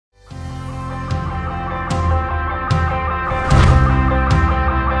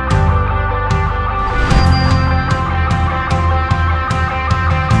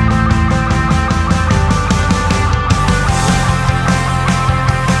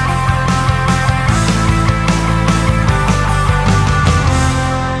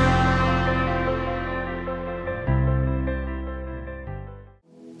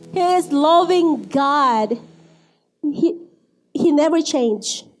feeling God, He never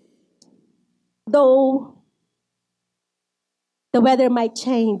changed. Though the weather might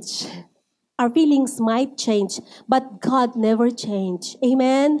change, our feelings might change, but God never changed.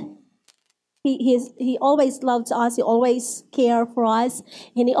 Amen? He always loves us. He always cares for us.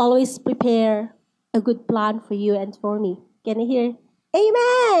 And He always prepare a good plan for you and for me. Can you hear?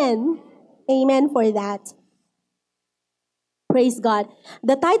 Amen! Amen for that. Praise God.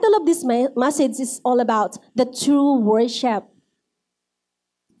 The title of this message is all about the true worship.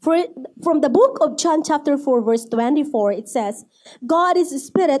 From the book of John chapter 4 verse 24, it says, God is a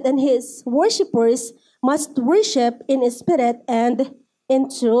spirit and His worshippers must worship in spirit and in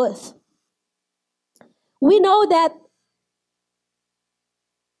truth. We know that,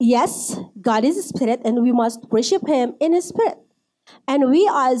 yes, God is a spirit and we must worship Him in His spirit. And we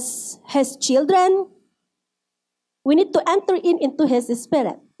as His children, we need to enter into His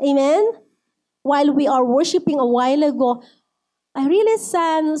spirit. Amen? While we are worshiping a while ago, I really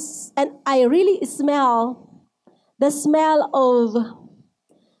sense and I really smell the smell of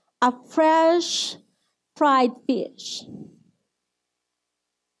a fresh fried fish.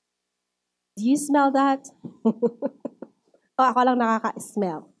 Do you smell that? O ako lang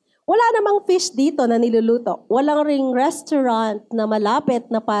nakaka-smell. Wala namang fish dito na niluluto. Walang ring restaurant na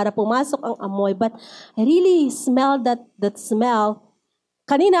malapit na para pumasok ang amoy. But I really smell that smell.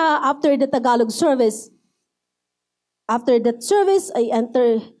 Kanina, after the Tagalog service, after that service, I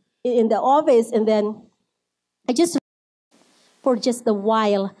enter in the office and then I just for just a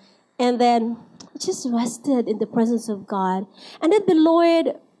while. And then I just rested in the presence of God. And then the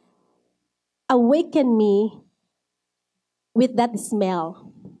Lord awakened me with that smell.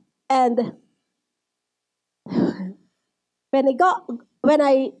 And when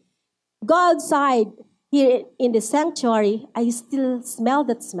I go outside here in the sanctuary, I still smell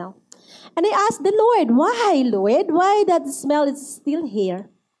that smell. And I asked the Lord, why, Lord? Why that smell is still here?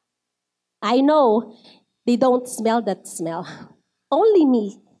 I know they don't smell that smell. Only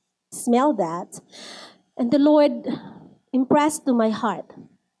me smell that. And the Lord impressed to my heart,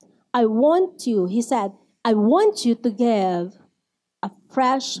 I want you, He said, I want you to give a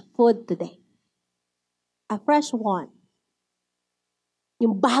fresh food today. A fresh one.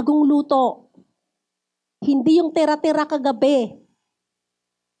 Yung bagong luto. Hindi yung tira-tira kagabi.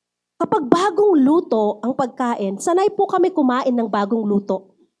 Kapag bagong luto ang pagkain, sanay po kami kumain ng bagong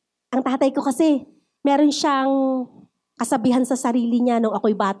luto. Ang tatay ko kasi, meron siyang kasabihan sa sarili niya nung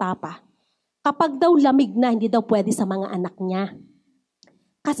ako'y bata pa. Kapag daw lamig na, hindi daw pwede sa mga anak niya.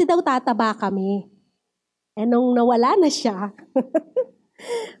 Kasi daw tataba kami. Eh nung nawala na siya,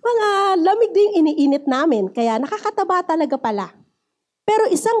 mga lamig din iniinit namin, kaya nakakataba talaga pala. Pero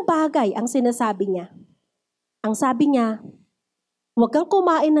isang bagay ang sinasabi niya. Ang sabi niya, huwag kang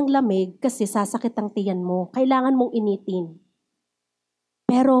kumain ng lamig kasi sasakit ang tiyan mo. Kailangan mong initin.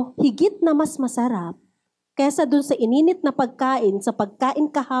 Pero higit na mas masarap kaysa dun sa ininit na pagkain, sa pagkain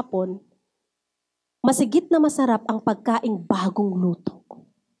kahapon, masigit na masarap ang pagkain bagong luto.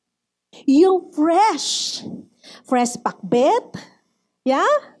 Yung fresh pakbet, yeah?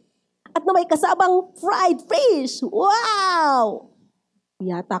 At na may kasabang fried fish. Wow!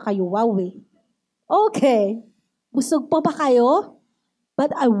 Yata kayo wow eh. Okay. Busog pa ba kayo?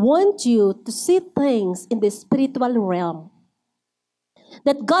 But I want you to see things in the spiritual realm.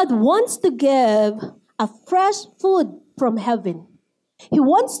 That God wants to give a fresh food from heaven. He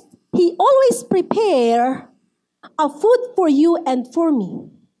always prepare a food for you and for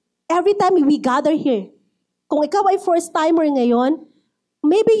me. Every time we gather here. Kung ikaw ay first timer ngayon,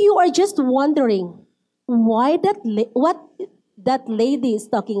 maybe you are just wondering what that lady is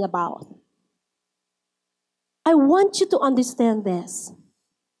talking about. I want you to understand this.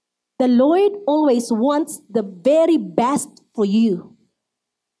 The Lord always wants the very best for you.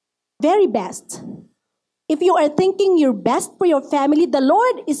 Very best. If you are thinking your best for your family, the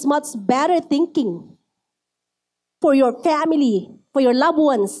Lord is much better thinking for your family, for your loved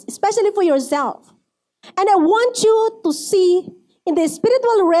ones, especially for yourself. And I want you to see in the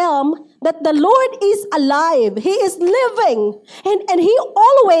spiritual realm that the Lord is alive. He is living. And He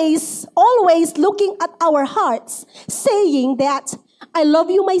always looking at our hearts, saying that, I love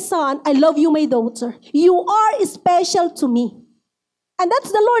you, my son. I love you, my daughter. You are special to me. And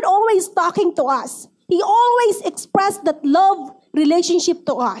that's the Lord always talking to us. He always expressed that love relationship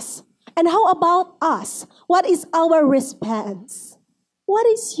to us. And how about us? What is our response? What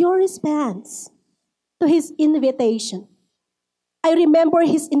is your response to His invitation? I remember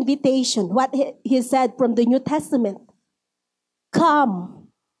His invitation, what He said from the New Testament. Come,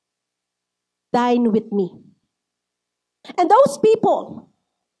 dine with me. And those people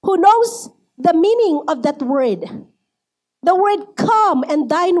who knows the meaning of that word. The word come and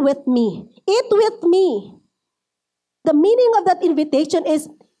dine with me. Eat with me. The meaning of that invitation is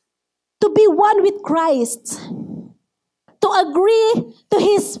to be one with Christ, to agree to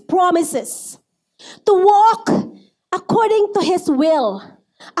His promises, to walk according to His will,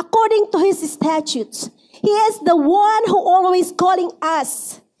 according to His statutes. He is the one who always calling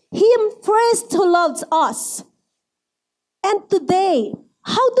us, Him first who loves us. And today,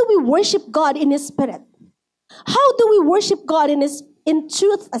 how do we worship God in His Spirit? How do we worship God in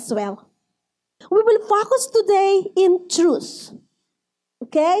truth as well? We will focus today in truth.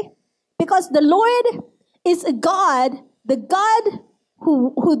 Okay? Because the Lord is a God, the God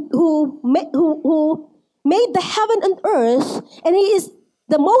who made the heaven and earth, and He is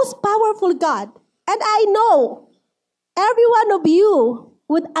the most powerful God. And I know every one of you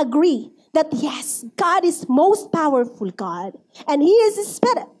would agree that yes, God is most powerful God, and He is His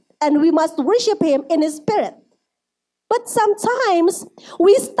Spirit, and we must worship Him in His Spirit. But sometimes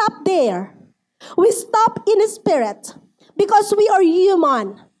we stop there. We stop in His Spirit because we are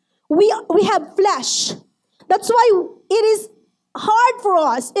human. We have flesh. That's why it is hard for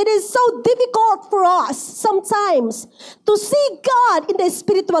us. It is so difficult for us sometimes to see God in the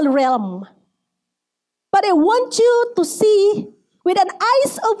spiritual realm. But I want you to see with an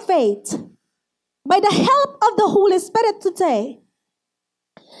eyes of faith, by the help of the Holy Spirit today,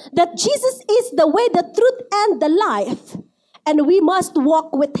 that Jesus is the way, the truth, and the life, and we must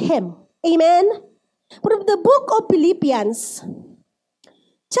walk with Him. Amen? From the book of Philippians,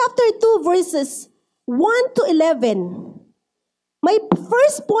 chapter 2, verses 1 to 11, my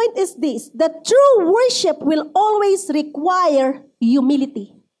first point is this, that true worship will always require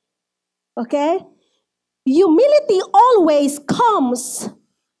humility. Okay? Humility always comes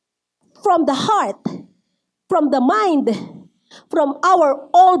from the heart, from the mind, from our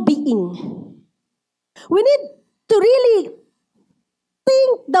all being. We need to really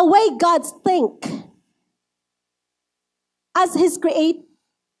think the way God thinks. As He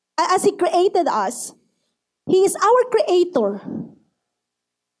created us, He is our creator.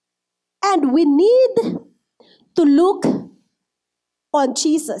 And we need to look on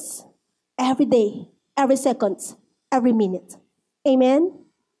Jesus every day, every second, every minute. Amen?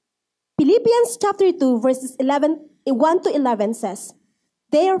 Philippians chapter 2, verses 1 to 11 says,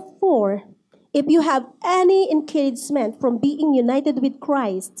 therefore, if you have any encouragement from being united with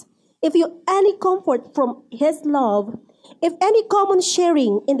Christ, if you any comfort from His love, if any common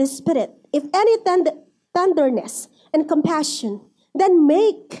sharing in the Spirit, if any tenderness and compassion, then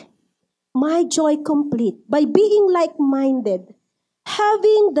make my joy complete by being like-minded,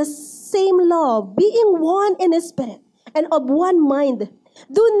 having the same love, being one in the Spirit, and of one mind.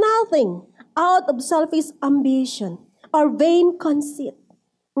 Do nothing out of selfish ambition or vain conceit.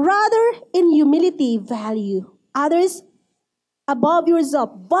 Rather, in humility, value others above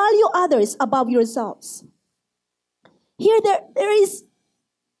yourself. Value others above yourselves. Here there is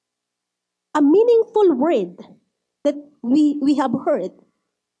a meaningful word that we have heard.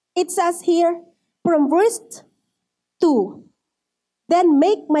 It says here from verse 2, then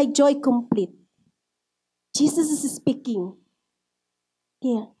make my joy complete. Jesus is speaking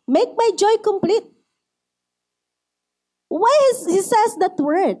here. Make my joy complete. Why He says that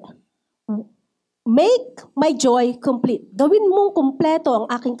word? Make my joy complete. Gawin mong kumpleto ang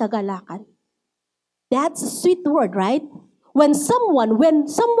aking kagalakan. That's a sweet word, right? When someone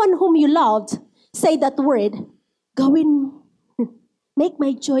whom you loved say that word, make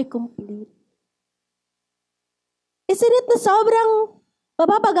my joy complete. Isn't it na sobrang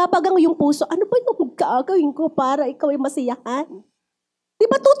mapapagapagang yung puso? Ano ba yung gagawin ko para ikaw ay masiyahan? Di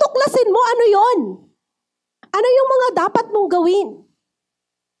ba tutuklasin mo ano yon? Ano yung mga dapat mong gawin?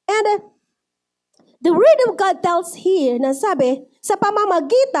 And the word of God tells here na sabi, sa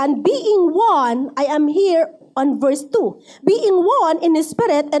pamamagitan, being one, I am here on verse 2, being one in the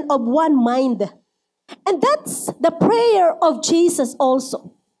Spirit and of one mind. And that's the prayer of Jesus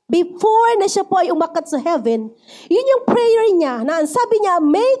also. Before na siya po ay umakyat sa heaven, yun yung prayer niya, na ang sabi niya,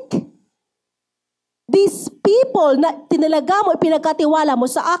 make these people na tinalaga mo, pinagkatiwala mo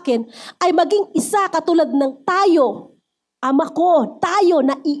sa akin, ay maging isa katulad ng tayo, ama ko, tayo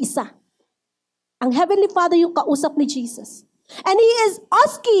na iisa. Ang Heavenly Father yung kausap ni Jesus. And He is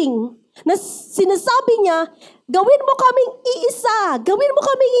asking, na sinasabi niya, gawin mo kaming iisa, gawin mo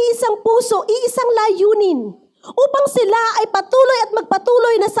kaming iisang puso, iisang layunin, upang sila ay patuloy at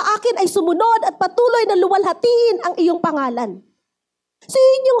magpatuloy na sa akin ay sumunod at patuloy na luwalhatiin ang iyong pangalan. So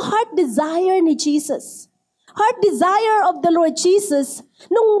yun yung heart desire ni Jesus. Heart desire of the Lord Jesus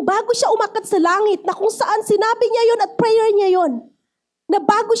nung bago siya umakyat sa langit na kung saan sinabi niya yun at prayer niya yun. na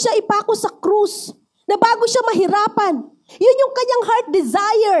bago siya ipako sa krus, na bago siya mahirapan, yun yung kanyang heart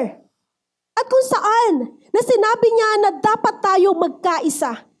desire. At kung saan, na sinabi niya na dapat tayo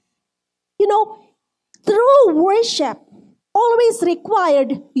magkaisa. You know, true worship always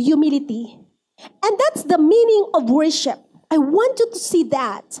required humility. And that's the meaning of worship. I want you to see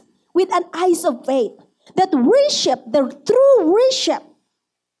that with an eyes of faith. That worship, the true worship,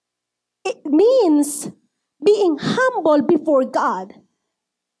 it means being humble before God.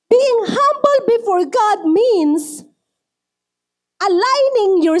 Being humble before God means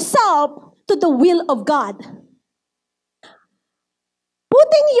aligning yourself to the will of God.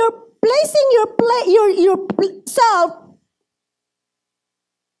 Placing yourself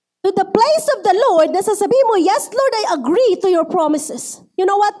to the place of the Lord, na sasabihin mo, yes, Lord, I agree to your promises. You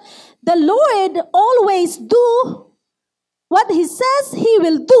know what? The Lord always do what He says He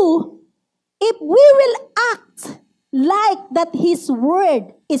will do if we will act like that His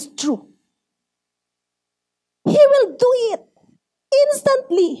word is true. He will do it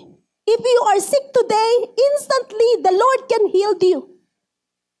instantly. If you are sick today, instantly the Lord can heal you.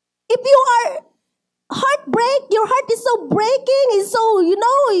 If you are your heart is so breaking, is so,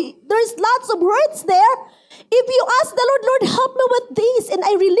 there's lots of hurts there. If you ask the Lord, Lord, help me with this, and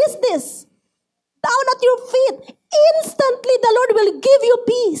I release this down at your feet, instantly the Lord will give you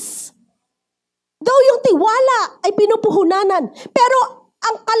peace. Though yung tiwala ay pinupuhunanan, pero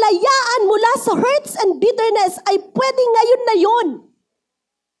ang kalayaan mula sa hurts and bitterness ay pwedeng ngayon na yun.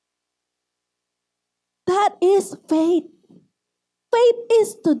 That is faith. Faith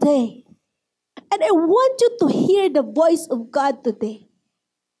is today. And I want you to hear the voice of God today.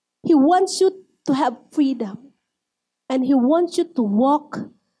 He wants you to have freedom. And He wants you to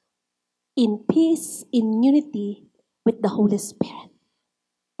walk in peace, in unity with the Holy Spirit.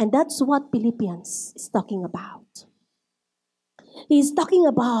 And that's what Philippians is talking about. He's talking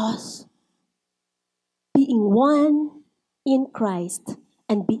about being one in Christ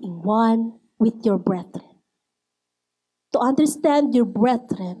and being one with your brethren. To understand your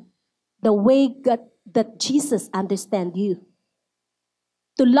brethren the way that Jesus understands you.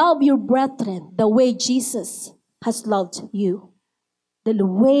 To love your brethren the way Jesus has loved you. The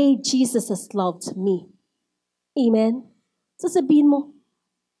way Jesus has loved me. Amen? Sasabihin mo,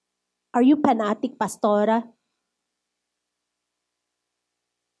 are you fanatic, Pastora?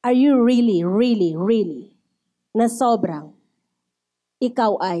 Are you really, really, really na sobrang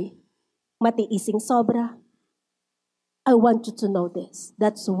ikaw ay matiising sobra? I want you to know this.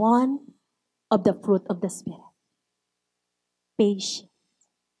 That's one of the fruit of the Spirit. Patience,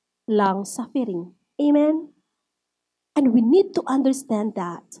 long-suffering. Amen? And we need to understand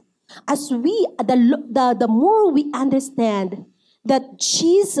that. As the more we understand that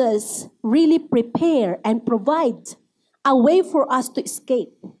Jesus really prepare and provide a way for us to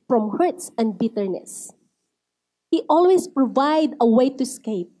escape from hurts and bitterness. He always provide a way to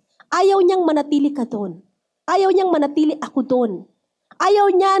escape. Ayaw niyang manatili ka doon. Ayaw niyang manatili ako doon. Ayaw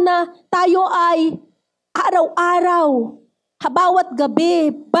niya na tayo ay araw-araw, bawat gabi,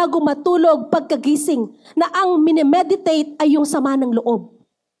 bago matulog, pagkagising, na ang minimeditate ay yung sama ng loob.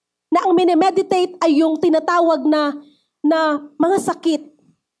 Na ang minimeditate ay yung tinatawag na mga sakit.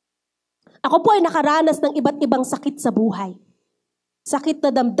 Ako po ay nakaranas ng iba't ibang sakit sa buhay. Sakit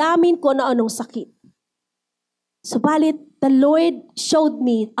na damdamin ko na anong sakit. Subalit, the Lord showed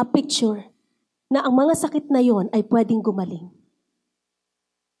me a picture na ang mga sakit na yon ay pwedeng gumaling.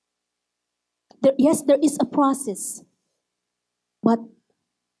 There is a process. But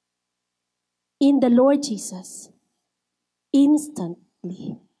in the Lord Jesus,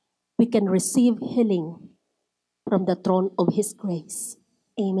 instantly, we can receive healing from the throne of His grace.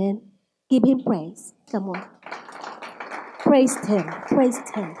 Amen. Give Him praise. Come on. Praise Him. Praise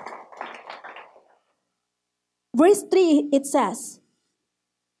Him. Verse 3, it says,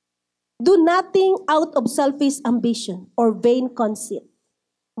 do nothing out of selfish ambition or vain conceit.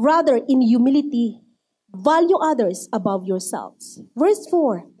 Rather, in humility, value others above yourselves. Verse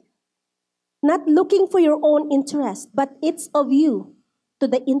 4, not looking for your own interest, but it's of you to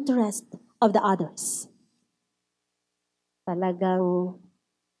the interest of the others. Talagang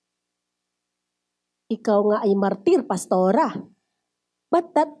ikaw nga ay martir, Pastora.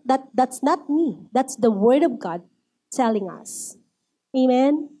 But that's not me. That's the Word of God telling us.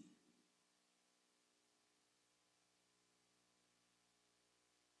 Amen?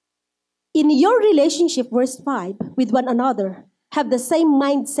 In your relationship, verse 5, with one another, have the same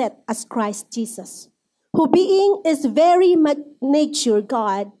mindset as Christ Jesus, who being His very nature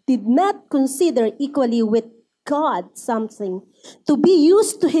God, did not consider equally with God something to be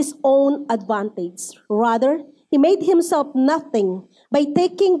used to His own advantage. Rather, He made Himself nothing by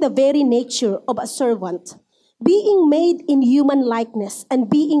taking the very nature of a servant, being made in human likeness and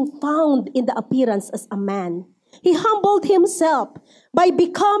being found in the appearance as a man. He humbled himself by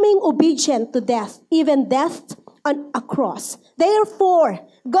becoming obedient to death, even death on a cross. Therefore,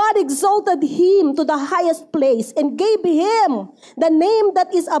 God exalted him to the highest place and gave him the name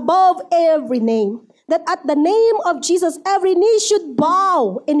that is above every name, that at the name of Jesus every knee should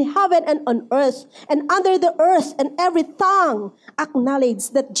bow in heaven and on earth and under the earth, and every tongue acknowledge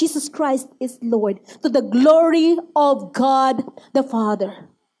that Jesus Christ is Lord, to the glory of God the Father.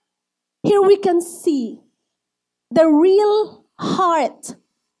 Here we can see the real heart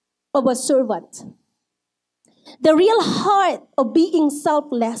of a servant. The real heart of being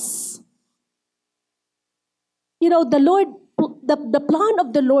selfless. You know, the plan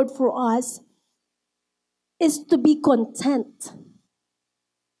of the Lord for us is to be content.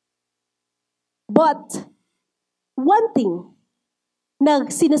 But, one thing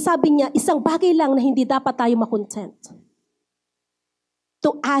na sinasabi niya, isang bagay lang na hindi dapat tayo makontent.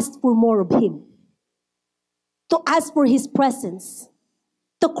 To ask for more of Him. To ask for His presence.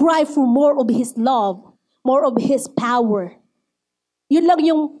 To cry for more of His love. More of His power. Yun lang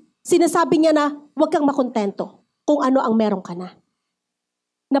yung sinasabi niya na huwag kang makontento kung ano ang meron ka na.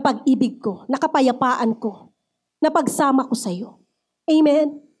 Na pag-ibig ko, na kapayapaan ko, na pagsama ko sa iyo.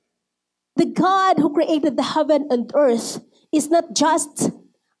 Amen? The God who created the heaven and earth is not just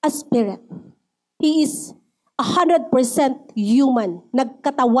a spirit. He is 100% human,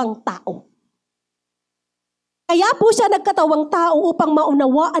 nagkatawang tao. Kaya po siya nagkatawang tao upang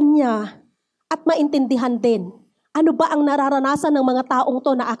maunawaan niya at maintindihan din, ano ba ang nararanasan ng mga taong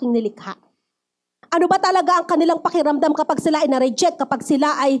to na aking nilikha? Ano ba talaga ang kanilang pakiramdam kapag sila ay na-reject, kapag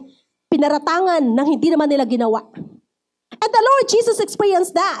sila ay pinaratangan ng hindi naman nila ginawa? And the Lord Jesus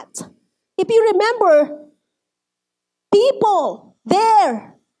experienced that. If you remember, people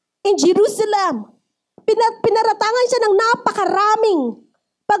there in Jerusalem, pinaratangan siya ng napakaraming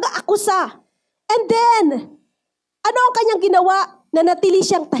pag-aakusa. And then, ano ang kanyang ginawa? Nanatili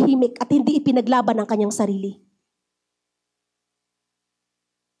siyang tahimik at hindi ipinaglaban ang kanyang sarili.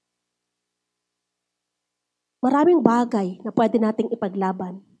 Maraming bagay na pwede nating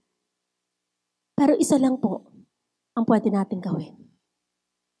ipaglaban. Pero isa lang po ang pwede nating gawin.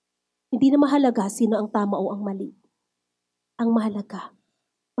 Hindi na mahalaga sino ang tama o ang mali. Ang mahalaga,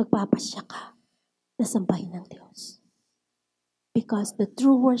 magpapasya ka na sambahin ng Diyos. Because the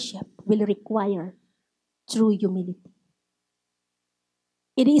true worship will require true humility.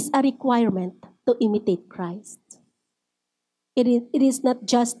 It is a requirement to imitate Christ. It is not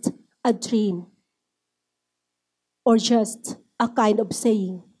just a dream or just a kind of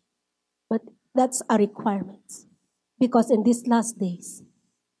saying, but that's a requirement. Because in these last days,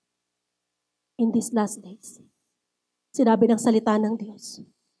 sinabi ng salita ng Diyos,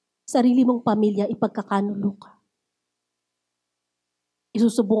 sarili mong pamilya ipagkakanulo ka.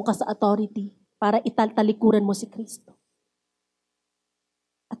 Isusubong ka sa authority para italtalikuran mo si Kristo.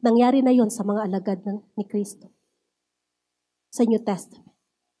 At nangyari na yon sa mga alagad ni Kristo sa New Testament.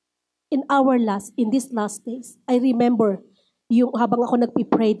 In these last days, I remember yung habang ako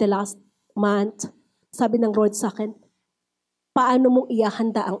nagpipray the last month, sabi ng Lord sa akin, paano mong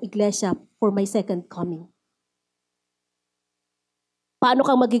iahanda ang iglesia for my second coming? Paano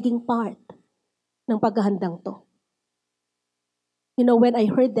kang magiging part ng paghahandang to? You know, when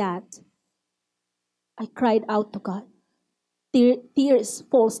I heard that, I cried out to God. Tears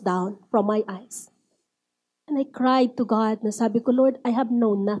falls down from my eyes. And I cried to God na sabi ko, Lord, I have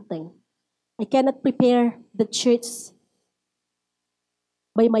known nothing. I cannot prepare the church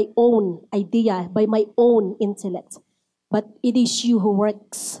by my own idea, by my own intellect. But it is you who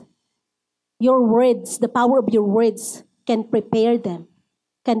works. Your words, the power of your words can prepare them,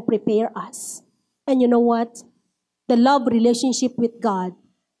 can prepare us. And you know what? The love relationship with God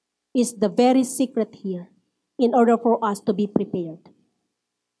is the very secret here. In order for us to be prepared.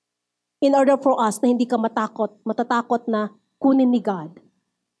 In order for us na hindi ka matatakot na kunin ni God.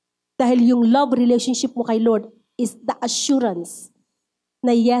 Dahil yung love relationship mo kay Lord is the assurance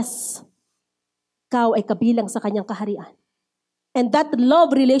na yes, ikaw ay kabilang sa kanyang kaharian. And that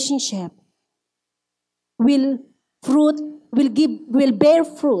love relationship will bear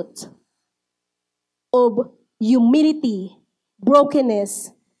fruit of humility,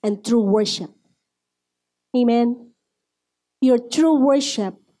 brokenness, and true worship. Amen. Your true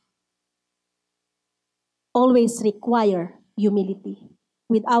worship always require humility.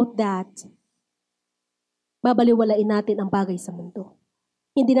 Without that, babaliwalain natin ang bagay sa mundo.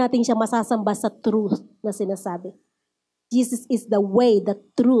 Hindi natin siya masasamba sa truth na sinasabi. Jesus is the way, the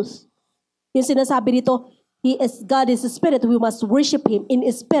truth. Yung sinasabi dito, God is a spirit. We must worship Him in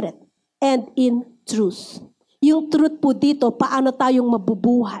spirit and in truth. Yung truth po dito, paano tayong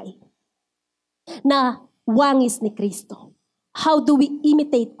mabubuhay na wangis ni Kristo. How do we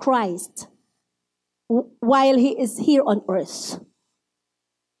imitate Christ while He is here on earth?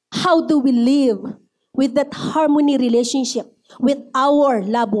 How do we live with that harmony relationship with our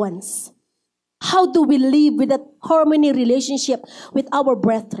loved ones? How do we live with that harmony relationship with our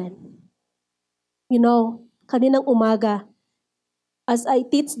brethren? You know, kaninang umaga, as I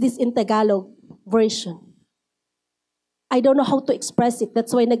teach this in Tagalog version, I don't know how to express it.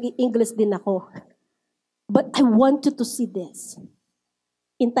 That's why nag-i-English din ako. But I want you to see this.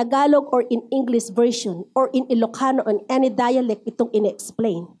 In Tagalog or in English version or in Ilocano or in any dialect itong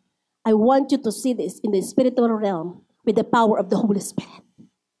in-explain. I want you to see this in the spiritual realm with the power of the Holy Spirit.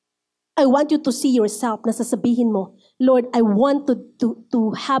 I want you to see yourself na sasabihin mo, Lord, I want to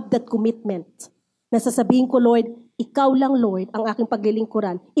have that commitment. Na sasabihin ko, Lord, ikaw lang, Lord, ang aking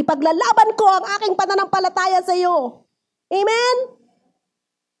paglilingkuran. Ipaglalaban ko ang aking pananampalataya sa iyo. Amen?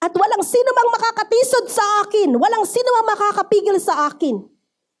 At walang sino mang makakatisod sa akin. Walang sino mang makakapigil sa akin.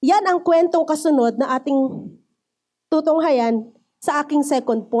 Yan ang kwentong kasunod na ating tutunghayan sa aking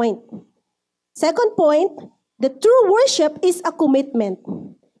second point. Second point, the true worship is a commitment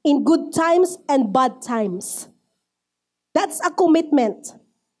in good times and bad times. That's a commitment.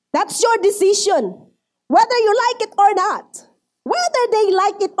 That's your decision. Whether you like it or not. Whether they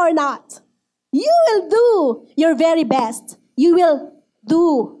like it or not. You will do your very best. You will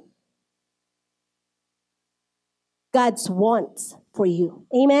do God's wants for you.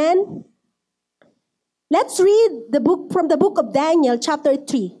 Amen? Let's read the book from the book of Daniel, chapter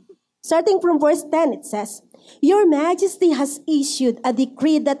 3. Starting from verse 10, it says, Your Majesty has issued a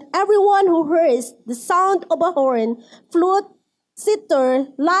decree that everyone who hears the sound of a horn, flute,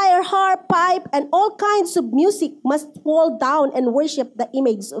 sitar, lyre, harp, pipe, and all kinds of music must fall down and worship the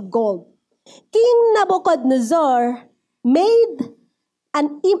image of gold. King Nebuchadnezzar made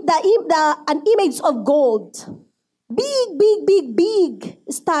an image of gold. Big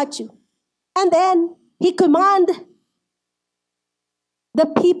statue. And then he commanded the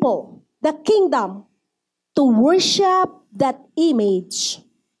people, the kingdom, to worship that image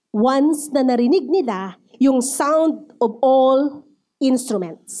once na narinig nila yung sound of all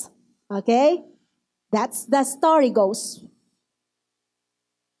instruments. Okay? That's the story goes.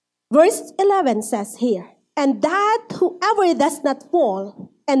 Verse 11 says here, And that whoever does not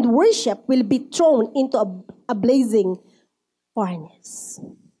fall and worship will be thrown into a blazing furnace.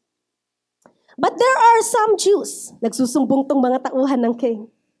 But there are some Jews, nagsusumbong tong mga tauhan ng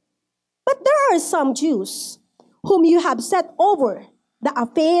king. But there are some Jews whom you have set over the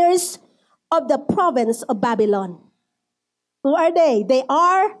affairs of the province of Babylon. Who are they? They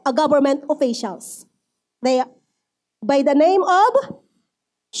are a government officials. They by the name of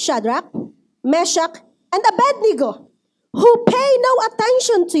Shadrach, Meshach, and Abednego, who pay no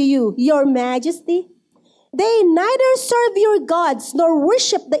attention to you, your majesty. They neither serve your gods nor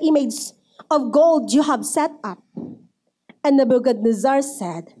worship the image of gold you have set up. And Nebuchadnezzar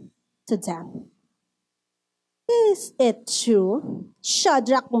said to them, Is it true,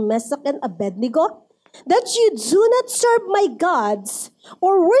 Shadrach, Meshach, and Abednego, that you do not serve my gods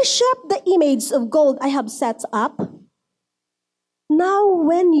or worship the image of gold I have set up? Now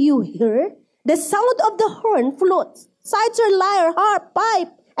when you hear the sound of the horn, flute, sitar, lyre, harp,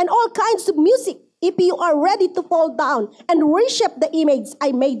 pipe, and all kinds of music, if you are ready to fall down and worship the image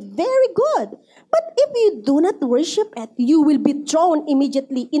I made, very good. But if you do not worship it, you will be thrown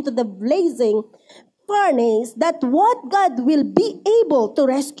immediately into the blazing furnace, that what God will be able to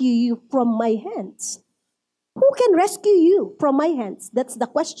rescue you from my hands. Who can rescue you from my hands? That's the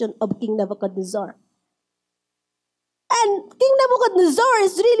question of King Nebuchadnezzar. And King Nebuchadnezzar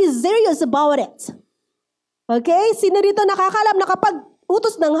is really serious about it. Okay? Sino rito nakakalam na kapag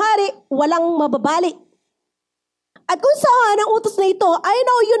utos ng hari, walang mababali? At kung saan ang utos na ito, I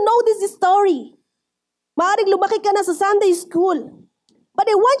know you know this story. Maaaring lumaki ka na sa Sunday school. But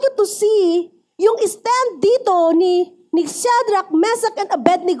I want you to see yung stand dito ni Shadrach, Meshach, and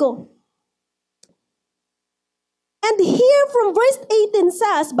Abednego. And here from verse 18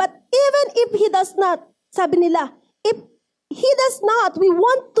 says, But even if he does not, sabi nila, if he does not, we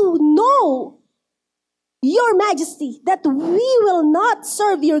want to know, Your Majesty, that we will not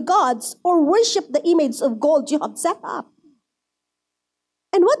serve your gods or worship the image of gold you have set up.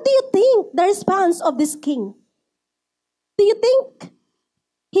 And what do you think the response of this king? Do you think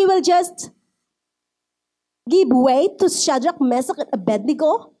he will just give way to Shadrach, Meshach, and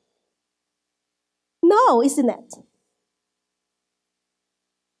Abednego? No, isn't it?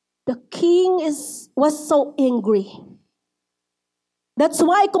 the king was so angry. That's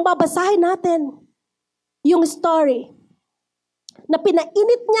why kung babasahin natin yung story, na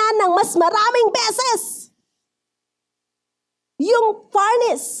pinainit niya ng mas maraming beses yung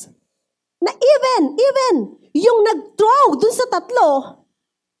furnace, na even yung nag-throw dun sa tatlo,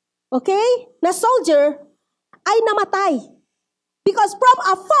 okay, na soldier, ay namatay. Because from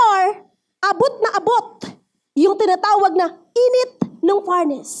afar, abot na abot yung tinatawag na init ng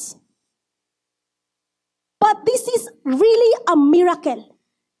furnace. But this is really a miracle.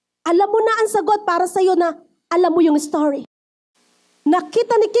 Alam mo na ang sagot para sa iyo na alam mo yung story.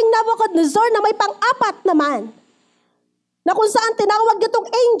 Nakita ni King Nebuchadnezzar na may pang-apat naman, na kung saan tinawag nitong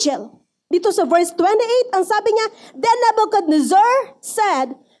angel. Dito sa verse 28, ang sabi niya, Then Nebuchadnezzar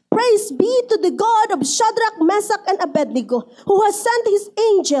said, Praise be to the God of Shadrach, Meshach, and Abednego, who has sent his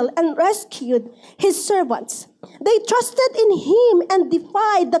angel and rescued his servants. They trusted in him and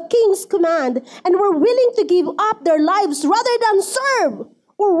defied the king's command and were willing to give up their lives rather than serve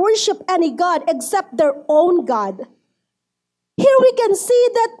or worship any god except their own God. Here we can see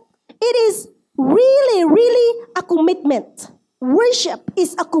that it is really, really a commitment. Worship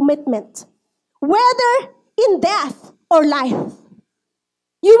is a commitment. Whether in death or life,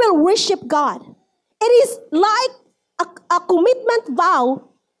 you will worship God. It is like a commitment vow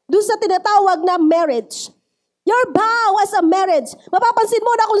doon sa tinatawag na marriage. Your vow as a marriage. Mapapansin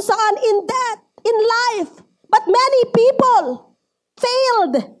mo na kung saan in death, in life. But many people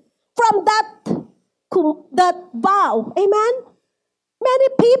failed from that vow. Amen? Many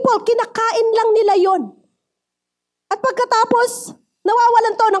people, kinakain lang nila yon. At pagkatapos,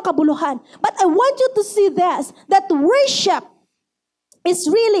 nawawalan to ng kabuluhan. But I want you to see this, that worship is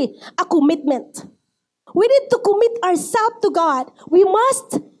really a commitment. We need to commit ourselves to God. We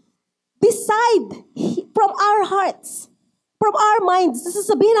must decide from our hearts, from our minds.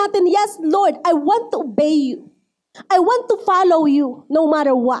 Sasabihin natin, yes, Lord, I want to obey you. I want to follow you no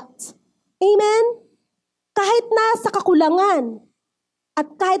matter what. Amen? Kahit nasa kakulangan at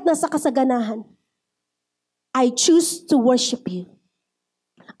kahit nasa kasaganahan, I choose to worship you.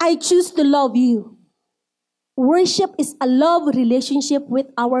 I choose to love you. Worship is a love relationship with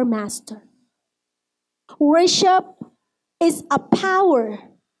our Master. Worship is a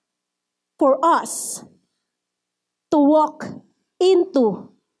power for us to walk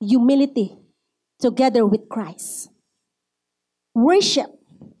into humility together with Christ. Worship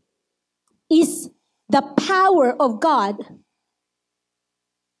is the power of God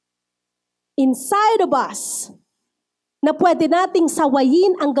inside of us na pwede nating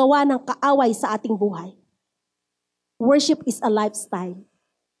sawayin ang gawa ng kaaway sa ating buhay. Worship is a lifestyle.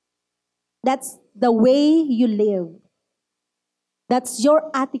 That's the way you live. That's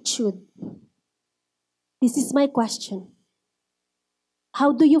your attitude. This is my question.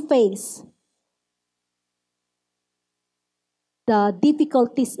 How do you face the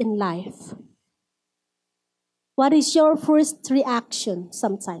difficulties in life? What is your first reaction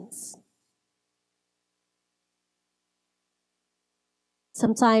sometimes?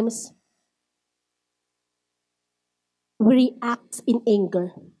 Sometimes we react in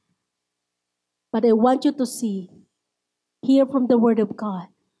anger. But I want you to hear from the Word of God.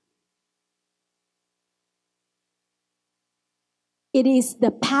 It is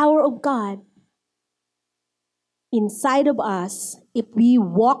the power of God inside of us if we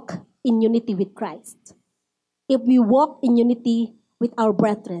walk in unity with Christ. If we walk in unity with our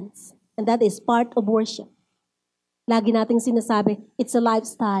brethren. And that is part of worship. Lagi nating sinasabi, it's a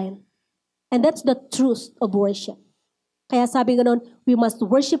lifestyle. And that's the truth of worship. Kaya sabi nga nun, we must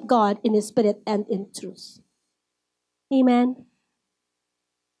worship God in spirit and in truth. Amen?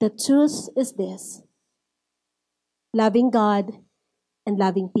 The truth is this. Loving God and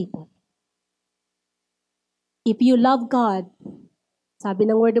loving people. If you love God, sabi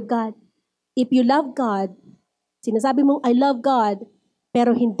ng Word of God, if you love God, sinasabi mong, I love God,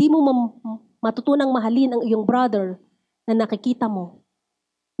 pero hindi mo matutunang mahalin ang iyong brother na nakikita mo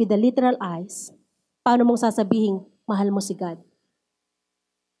with the literal eyes, paano mong sasabihin, mahal mo si God?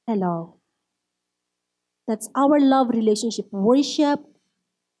 Hello. That's our love relationship. Worship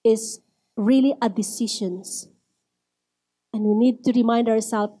is really a decision. And we need to remind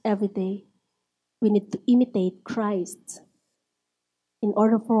ourselves every day, we need to imitate Christ in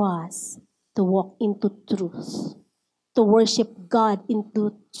order for us to walk into truth, to worship God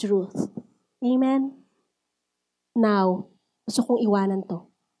into truth. Amen? Now, gusto kong iwanan to.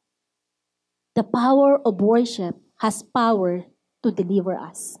 The power of worship has power to deliver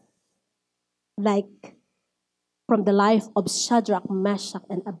us. Like from the life of Shadrach, Meshach,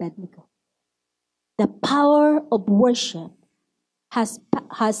 and Abednego. The power of worship has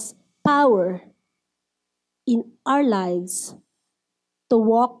power in our lives to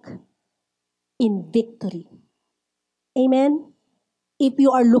walk in victory. Amen? If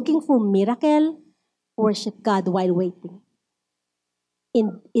you are looking for miracle, worship God while waiting.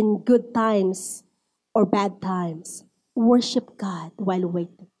 In good times or bad times, worship God while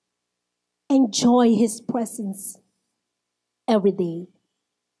waiting. Enjoy His presence every day.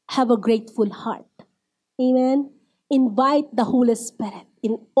 Have a grateful heart. Amen? Invite the Holy Spirit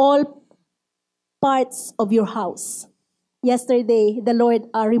in all parts of your house. Yesterday, the Lord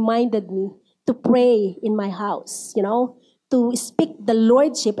reminded me to pray in my house, to speak the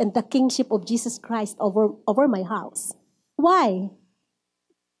Lordship and the Kingship of Jesus Christ over my house. Why?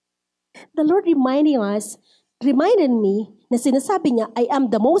 The Lord reminded me na sinasabi niya, I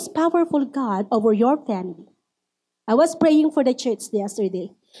am the most powerful God over your family. I was praying for the church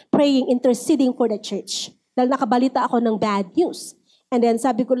yesterday. Interceding for the church. Dahil nakabalita ako ng bad news. And then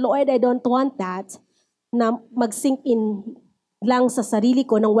sabi ko, Lord, I don't want that na mag-sink in lang sa sarili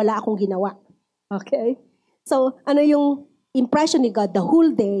ko nang wala akong ginawa. Okay? So, ano yung impression ni God the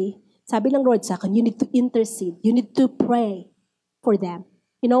whole day? Sabi ng Lord sa akin, you need to intercede. You need to pray for them.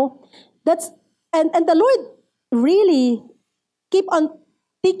 That's, and the Lord really keep on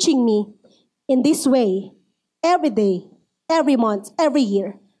teaching me in this way every day, every month, every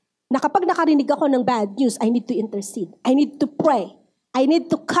year. Na kapag nakarinig ako ng bad news, I need to intercede. I need to pray. I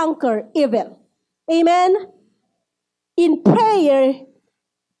need to conquer evil. Amen? In prayer,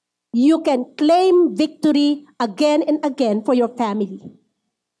 you can claim victory again and again for your family.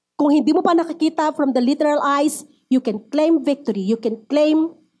 Kung hindi mo pa nakikita from the literal eyes, you can claim victory. You can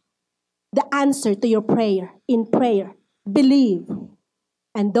claim the answer to your prayer. In prayer, believe.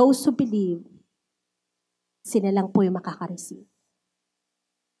 And those who believe, sila lang po yung makaka-receive.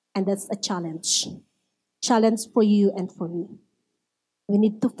 And that's a challenge. Challenge for you and for me. We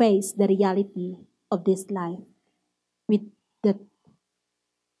need to face the reality of this life with the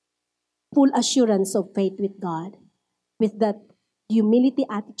full assurance of faith with God, with that humility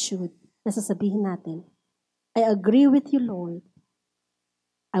attitude na sasabihin natin, I agree with you, Lord.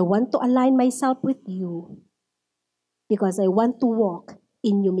 I want to align myself with you because I want to walk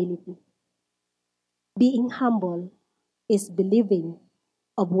in humility. Being humble is believing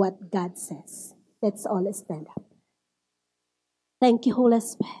of what God says. Let's all stand up. Thank you, Holy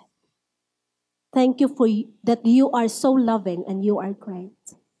Spirit. Thank you for that you are so loving and you are great.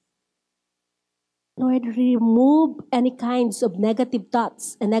 Lord, remove any kinds of negative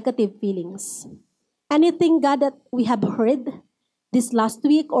thoughts and negative feelings. Anything, God, that we have heard this last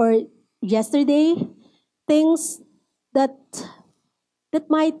week or yesterday, things that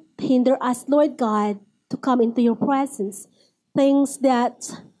might hinder us, Lord God, to come into your presence. Things that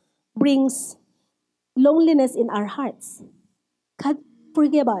brings loneliness in our hearts. God,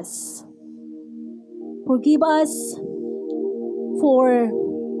 forgive us. Forgive us for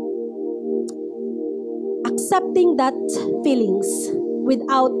accepting that feelings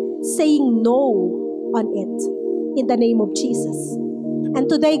without saying no on it in the name of Jesus. And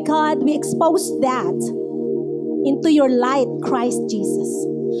today, God, we expose that into your light, Christ Jesus.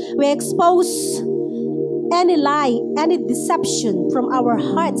 We expose any lie, any deception from our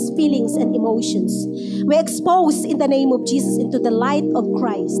hearts, feelings, and emotions. We expose in the name of Jesus into the light of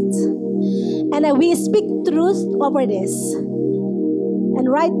Christ. And we speak truth over this. And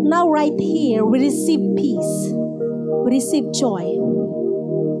right now, right here, we receive peace. We receive joy.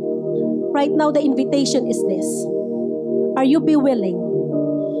 Right now, the invitation is this. Are you be willing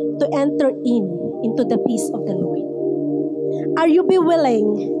to enter into the peace of the Lord? Are you be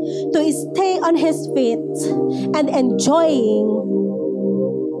willing to stay on His feet and enjoying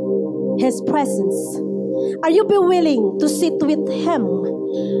His presence? Are you be willing to sit with Him,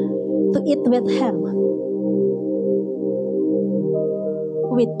 to eat with Him,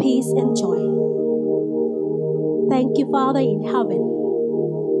 with peace and joy? Thank you, Father in heaven.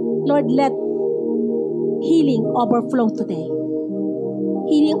 Lord, let healing overflow today.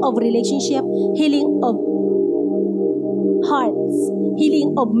 Healing of relationship, healing of hearts,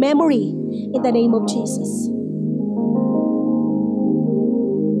 healing of memory in the name of Jesus.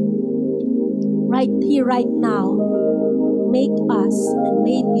 Right here, right now, make us and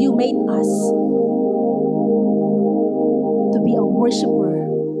made us to be a worshiper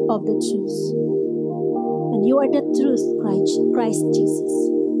of the truth. And you are the truth, Christ Jesus.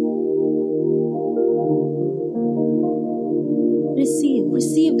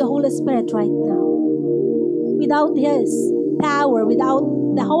 Receive the Holy Spirit right now. Without His power, without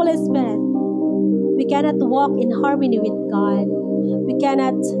the Holy Spirit, we cannot walk in harmony with God. We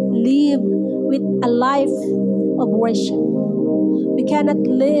cannot live with a life of worship. We cannot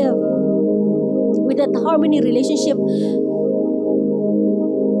live with that harmony relationship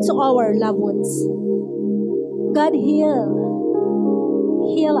to our loved ones. God, heal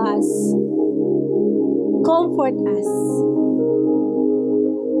us, comfort us,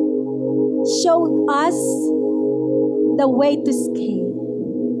 show us the way to escape.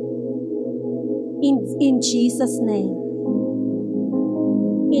 In Jesus' name.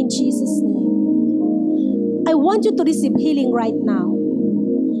 In Jesus' name. I want you to receive healing right now.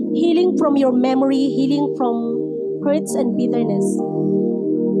 Healing from your memory, healing from hurts and bitterness.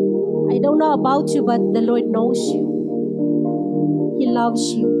 I don't know about you, but the Lord knows you. He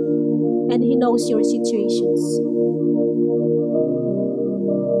loves you, and He knows your situations.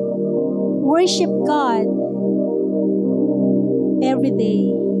 Worship God every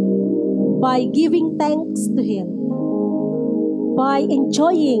day by giving thanks to Him, by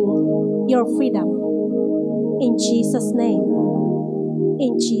enjoying your freedom. In Jesus' name.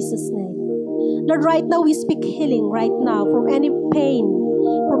 In Jesus' name. Lord, right now we speak healing right now from any pain,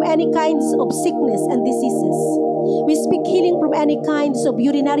 from any kinds of sickness and diseases. We speak healing from any kinds of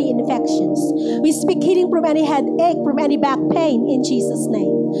urinary infections. We speak healing from any headache, from any back pain in Jesus'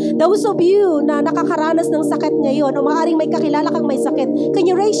 name. Those of you na nakakaranas ng sakit ngayon o maaaring may kakilala kang may sakit, can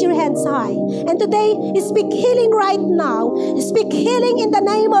you raise your hands high? And today, speak healing right now. Speak healing in the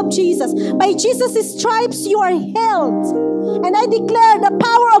name of Jesus. By Jesus' stripes, you are healed. And I declare the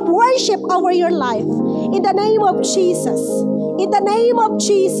power of worship over your life. In the name of Jesus. In the name of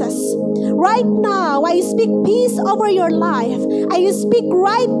Jesus. Right now, I speak peace over your life. I speak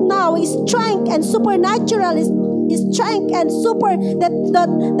right now strength and supernatural strength and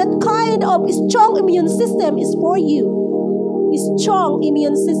that kind of strong immune system is for you. A strong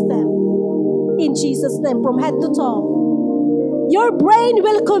immune system. In Jesus' name, from head to toe. Your brain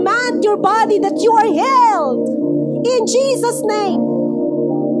will command your body that you are healed. In Jesus' name.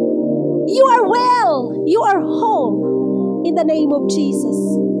 You are well. You are whole. In the name of Jesus.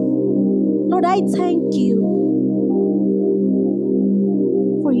 Lord, I thank you.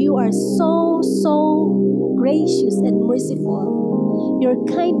 For you are so gracious and merciful. Your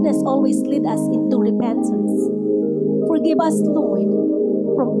kindness always leads us into repentance. Forgive us, Lord,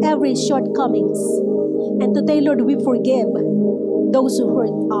 from every shortcomings. And today, Lord, we forgive those who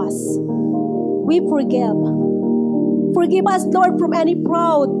hurt us. We forgive. Forgive us, Lord, from any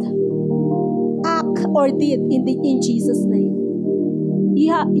proud act or deed in Jesus' name.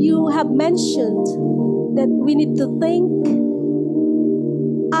 You have mentioned that we need to think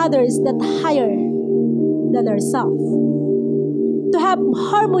others that higher than ourselves. To have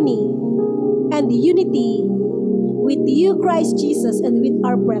harmony and unity with you, Christ Jesus, and with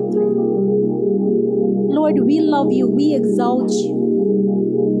our brethren. Lord, we love you. We exalt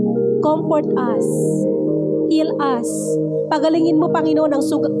you. Comfort us. Heal us. Pagalingin mo, Panginoon, ang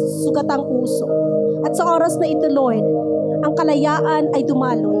sugatang puso. At sa oras na ito, Lord, ang kalayaan ay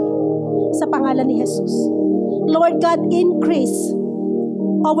dumaloy sa pangalan ni Jesus. Lord God, increase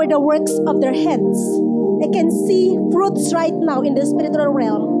over the works of their hands. I can see fruits right now in the spiritual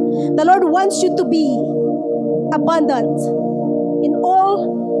realm. The Lord wants you to be abundant in all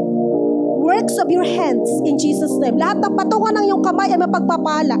works of your hands in Jesus' name. Lahat ng patungan ng iyong kamay ay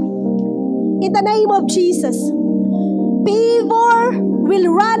mapagpapala. In the name of Jesus. Favor will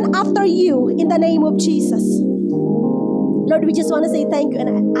run after you in the name of Jesus. Lord, we just want to say thank you,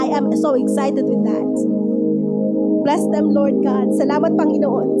 and I am so excited with that. Bless them, Lord God. Salamat,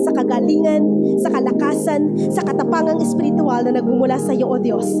 Panginoon, sa kagalingan, sa kalakasan, sa katapangang espiritual na nagmumula sa iyo, O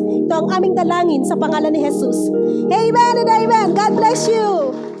Diyos. Ito ang aming dalangin sa pangalan ni Jesus. Amen and amen. God bless you.